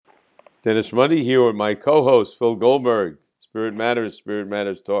Dennis Money here with my co-host Phil Goldberg. Spirit Matters,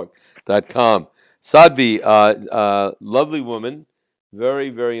 spiritmatterstalk.com. Sadvi, lovely woman, very,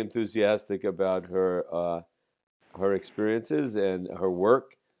 very enthusiastic about her experiences and her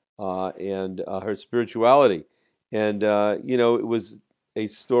work and her spirituality. And it was a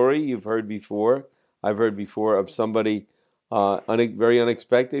story you've heard before. I've heard before of somebody very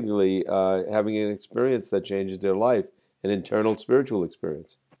unexpectedly having an experience that changes their life, an internal spiritual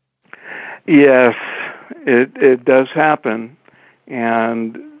experience. Yes, it does happen,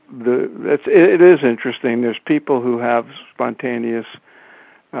 and it is interesting. There's people who have spontaneous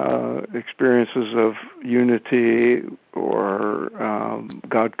experiences of unity or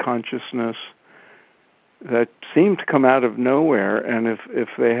God consciousness that seem to come out of nowhere, and if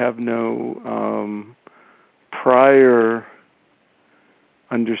they have no prior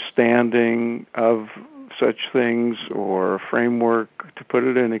understanding of such things or framework to put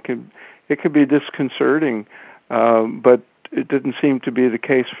it in, it could be disconcerting. But it didn't seem to be the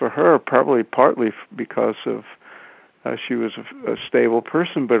case for her, probably partly because of she was a stable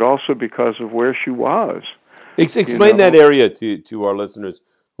person, but also because of where she was. You Explain that know, area to our listeners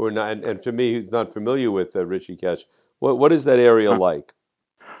who are not, and to me who's not familiar with Rishikesh. What is that area like?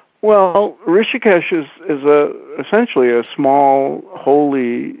 well, Rishikesh is essentially a small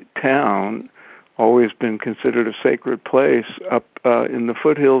holy town, always been considered a sacred place up in the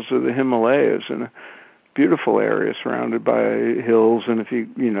foothills of the Himalayas, in a beautiful area surrounded by hills. And if you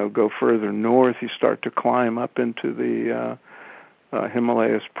go further north, you start to climb up into the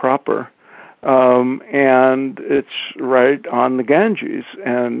Himalayas proper. And it's right on the Ganges,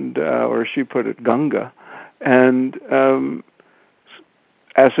 and or she put it, Ganga, and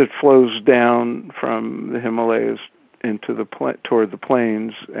as it flows down from the Himalayas into toward the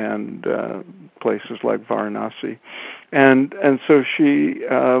plains and places like Varanasi, and so she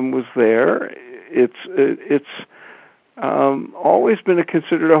was there. It's always been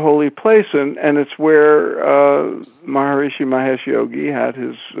considered a holy place, and it's where Maharishi Mahesh Yogi had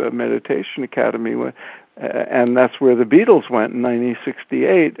his meditation academy, and that's where the Beatles went in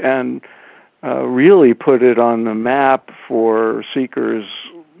 1968, and really put it on the map for seekers,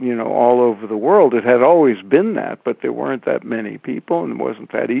 all over the world. It had always been that, but there weren't that many people, and it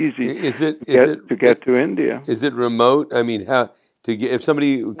wasn't that easy Is it is it to get to India. is it remote? I mean, how to get if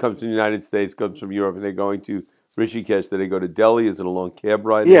somebody who comes to the United States comes from Europe and they're going to Rishikesh, do they go to Delhi? Is it a long cab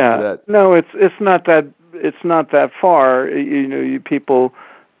ride after Yeah, that? no, it's not that far. People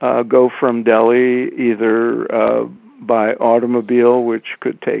go from Delhi either by automobile, which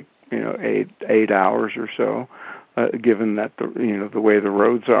could take 8 hours or so, given that the way the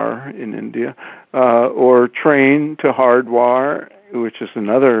roads are in India, or train to Hardwar, which is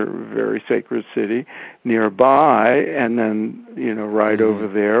another very sacred city nearby, and then ride over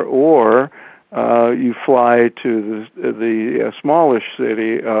Hmm. there, or you fly to the smallish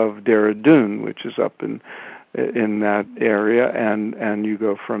city of Dehradun, which is up in that area, and you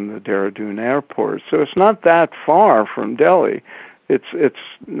go from the Dehradun airport. So it's not that far from Delhi. It's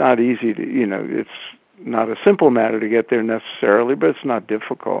not easy to it's not a simple matter to get there necessarily, but it's not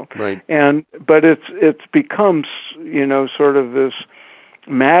difficult. Right. But it's become sort of this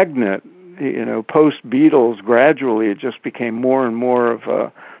magnet. Post Beatles, gradually it just became more and more of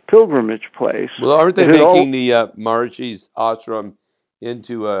a pilgrimage place. Well, aren't they It had all making the Maharishi's ashram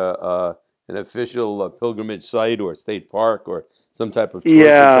into an official pilgrimage site or state park or some type of tourist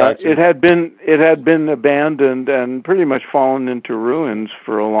Yeah, it attraction? had been it had been abandoned and pretty much fallen into ruins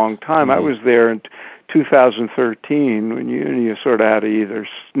for a long time. I Hmm. was there in 2013 when you sort of had to either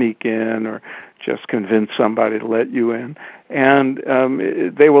sneak in or just convince somebody to let you in. And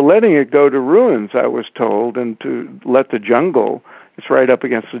they were letting it go to ruins, I was told, and to let the jungle. It's right up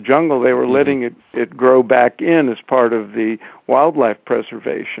against the jungle. They were Hmm. letting it grow back in as part of the wildlife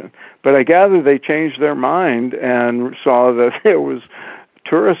preservation. But I gather they changed their mind and saw that there was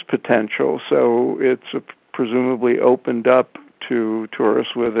tourist potential, so it's presumably opened up to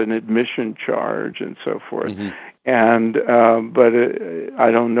tourists with an admission charge and so forth. Hmm. And but I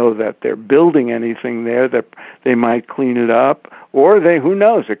don't know that they're building anything there. That they might clean it up, or who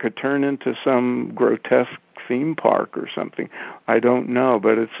knows? It could turn into some grotesque theme park or something. I don't know,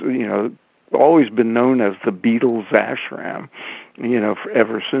 but it's always been known as the Beatles ashram,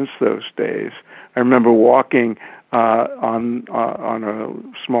 ever since those days. I remember walking on a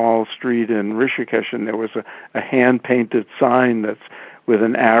small street in Rishikesh, and there was a hand painted sign that's with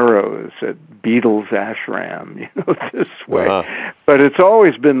an arrow that said Beatles Ashram, this way. Uh-huh. But it's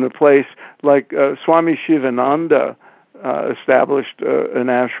always been the place. Like Swami Shivananda established an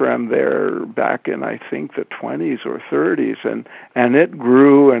ashram there back in, I think, the 20s or 30s, and it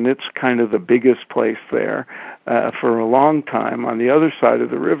grew, and it's kind of the biggest place there for a long time on the other side of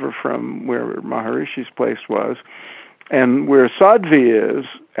the river from where Maharishi's place was. And where Sadhvi is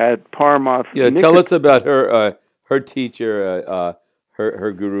at Parmath. Yeah, tell us about her teacher,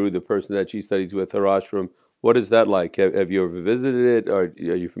 her guru, the person that she studies with, her ashram. What is that like? Have you ever visited it, or are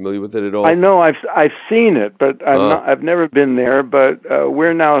you familiar with it at I all? know I've seen it, but Uh, I've never been there. But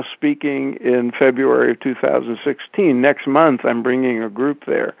we're now speaking in February of 2016. Next month, I'm bringing a group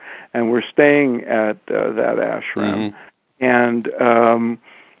there, and we're staying at that ashram. mm-hmm. And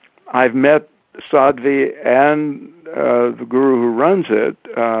I've met Sadhvi and the guru who runs it,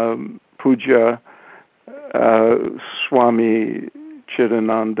 Puja Swami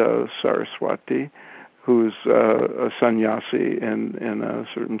Chidananda Saraswati, who's a sannyasi in a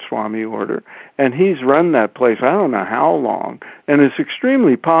certain Swami order, and he's run that place I don't know how long, and it's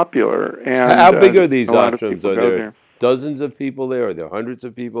extremely popular. How And big are these a lot of ashrams? people Are go there there. dozens of people there? Are there hundreds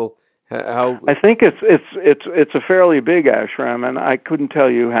of people? How? I think it's a fairly big ashram, and I couldn't tell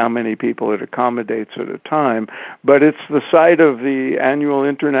you how many people it accommodates at a time. But it's the site of the annual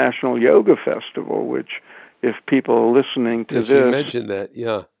International Yoga Festival, which, if people are listening to Yeah, she this, mentioned that.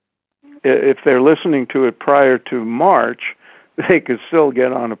 Yeah. if they're listening to it prior to March, they could still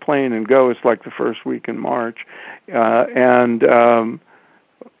get on a plane and go. It's like the first week in March, and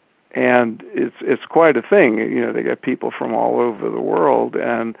it's quite a thing. You know, they get people from all over the world,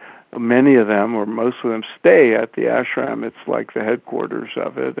 and many of them, or most of them, stay at the ashram. It's like the headquarters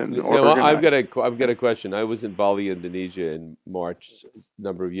of it, and Now, organized. I've got a question. I was in Bali, Indonesia in March a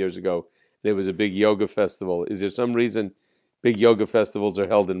number of years ago. There was a big yoga festival. Is there some reason big yoga festivals are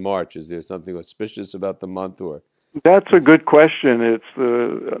held in March? Is there something auspicious about the month, or That's a is good question. It's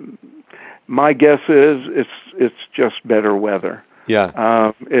my guess is it's just better weather.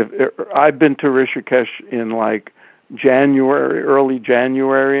 yeah, If I've been to Rishikesh in like January, early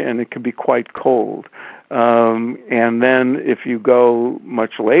January, and it can be quite cold. And then if you go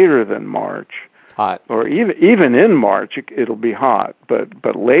much later than March, it's hot, or even in March, it'll be hot.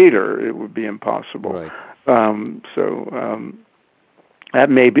 But later it would be impossible. right?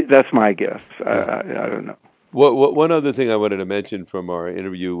 That's my guess. Yeah. I don't know. One other thing I wanted to mention from our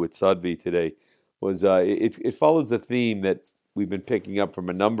interview with Sadhvi today was it follows a theme that we've been picking up from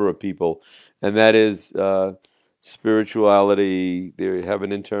a number of people, and that is spirituality. They have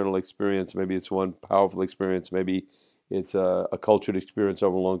an internal experience. Maybe it's one powerful experience. Maybe it's a cultured experience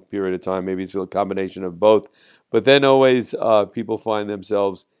over a long period of time. Maybe it's a combination of both. But then always people find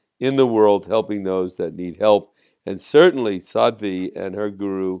themselves in the world helping those that need help. And certainly Sadhvi and her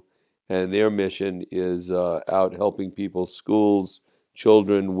guru and their mission is out helping people, schools,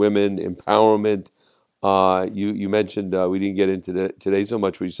 children, women, empowerment. You mentioned we didn't get into today so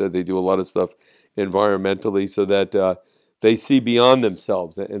much. We said they do a lot of stuff environmentally so that they see beyond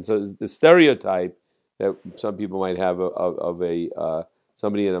themselves. And so the stereotype that some people might have of a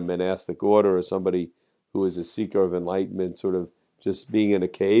somebody in a monastic order or somebody who is a seeker of enlightenment, sort of just being in a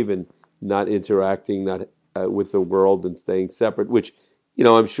cave and not interacting, not with the world and staying separate, which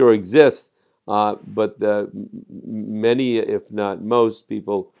I'm sure exists, but many, if not most,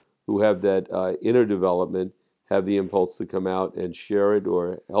 people who have that inner development have the impulse to come out and share it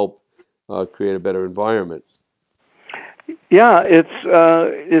or help create a better environment. Yeah,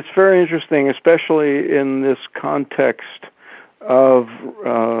 it's very interesting, especially in this context of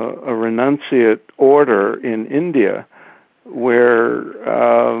a renunciate order in India, where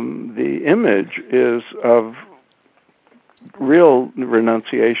the image is of real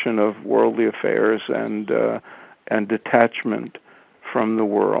renunciation of worldly affairs and detachment from the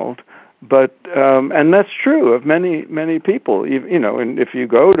world. But and that's true of many people. And if you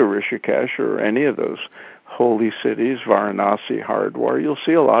go to Rishikesh or any of those holy cities, Varanasi, Hardwar, you'll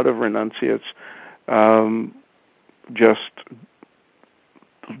see a lot of renunciates just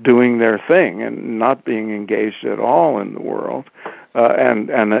doing their thing and not being engaged at all in the world. And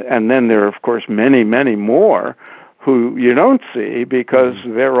then there are, of course, many more who you don't see because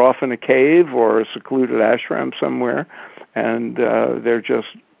they're off in a cave or a secluded ashram somewhere, and they're just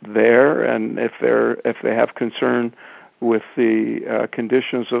there. And if they have concern with the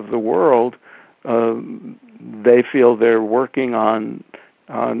conditions of the world, they feel they're working on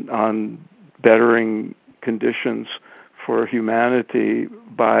bettering conditions for humanity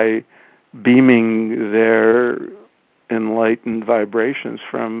by beaming their enlightened vibrations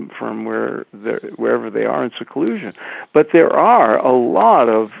from wherever they are in seclusion. But there are a lot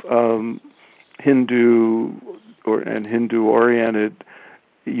of Hindu and Hindu-oriented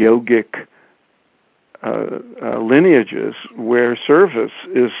yogic lineages where service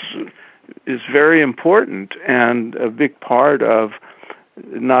is very important and a big part of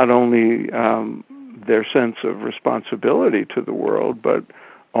not only their sense of responsibility to the world, but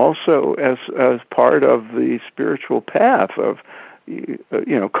also as part of the spiritual path of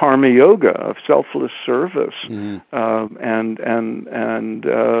karma yoga, of selfless service. And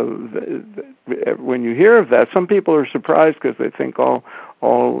when you hear of that, some people are surprised because they think all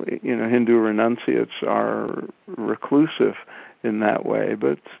Hindu renunciates are reclusive in that way,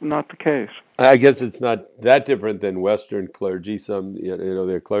 but it's not the case. I guess it's not that different than Western clergy. Some,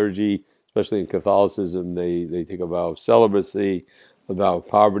 their clergy, especially in Catholicism, they take a vow of celibacy, a vow of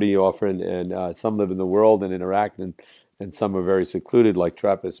poverty often, and some live in the world and interact, and some are very secluded, like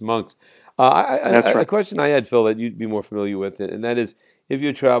Trappist monks. That's A right. question I had, Phil, that you'd be more familiar with, and that is, if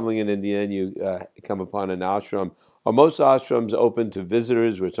you're traveling in India and you come upon an ashram, are most ashrams open to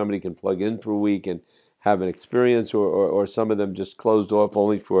visitors where somebody can plug in for a week and have an experience, or some of them just closed off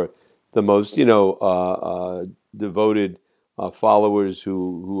only for the most, devoted followers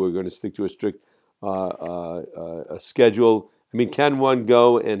who are going to stick to a strict schedule? I mean, can one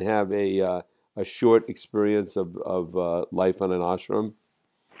go and have a short experience of life on an ashram?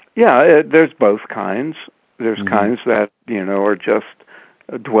 Yeah, there's both kinds. There's kinds that are just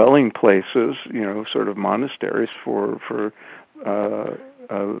dwelling places, sort of monasteries for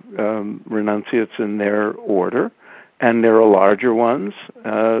renunciates in their order, and there are larger ones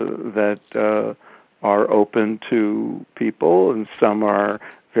that are open to people, and some are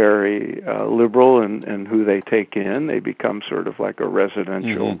very liberal in who they take in. They become sort of like a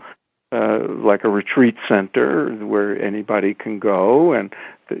residential, like a retreat center where anybody can go, and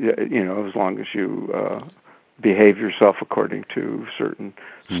as long as you behave yourself according to certain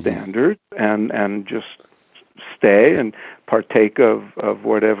standards, and just stay and partake of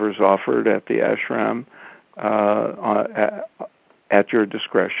whatever's offered at the ashram at your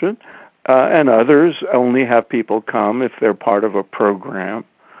discretion. And others only have people come if they're part of a program,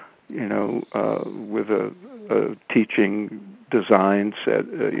 with a teaching design set,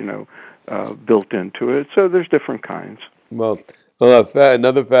 built into it. So there's different kinds. Well,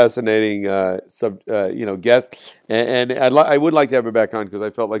 another fascinating guest, and I would like to have her back on because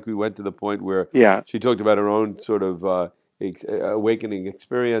I felt like we went to the point where Yeah. she talked about her own sort of awakening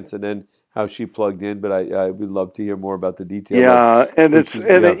experience and then how she plugged in. But I would love to hear more about the detail of Yeah, and which is,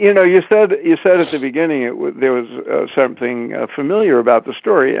 you said at the beginning there was something familiar about the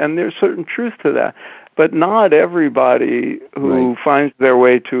story, and there's certain truth to that. But not everybody who finds their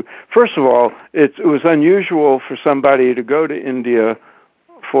way to. First of all, it was unusual for somebody to go to India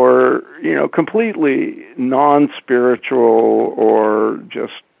for completely non-spiritual or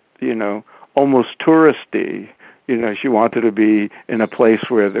just almost touristy. She wanted to be in a place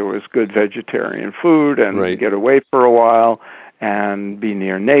where there was good vegetarian food and get away for a while and be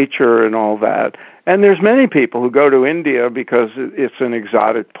near nature and all that. And there's many people who go to India because it's an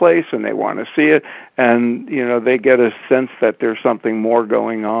exotic place and they want to see it, and they get a sense that there's something more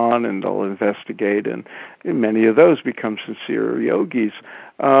going on, and they'll investigate, and many of those become sincere yogis.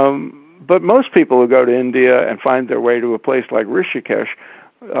 But most people who go to India and find their way to a place like Rishikesh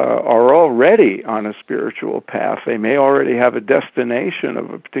are already on a spiritual path. They may already have a destination of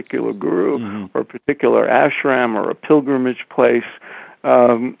a particular guru or a particular ashram or a pilgrimage place,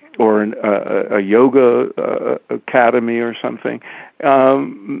 or a yoga academy or something.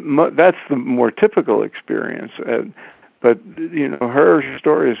 That's the more typical experience. But her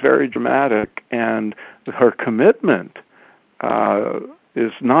story is very dramatic, and her commitment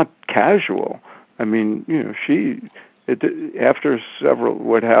is not casual. I mean, after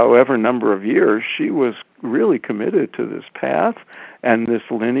however number of years, she was really committed to this path and this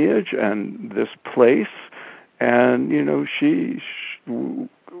lineage and this place, and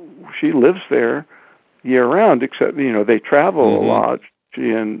she lives there year round. Except they travel a lot.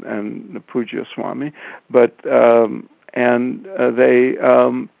 She and the Pujya Swami, but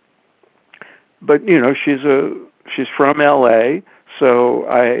she's from L.A. So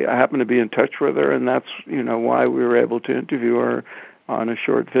I happen to be in touch with her, and that's why we were able to interview her on a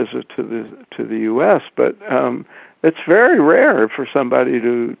short visit to the U.S. But it's very rare for somebody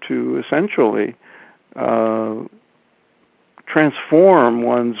to essentially transform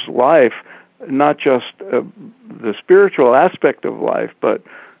one's life, not just the spiritual aspect of life, but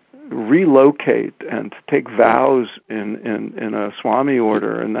relocate and to take vows in a Swami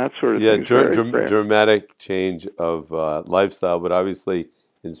order and that sort of thing. Dramatic change of lifestyle, but obviously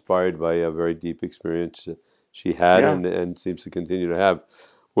inspired by a very deep experience she had and seems to continue to have.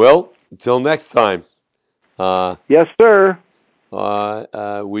 Well, until next time. Yes, sir.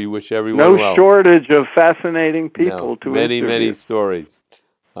 We wish everyone No well. shortage of fascinating people No, to many interview. stories.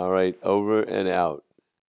 All right, over and out.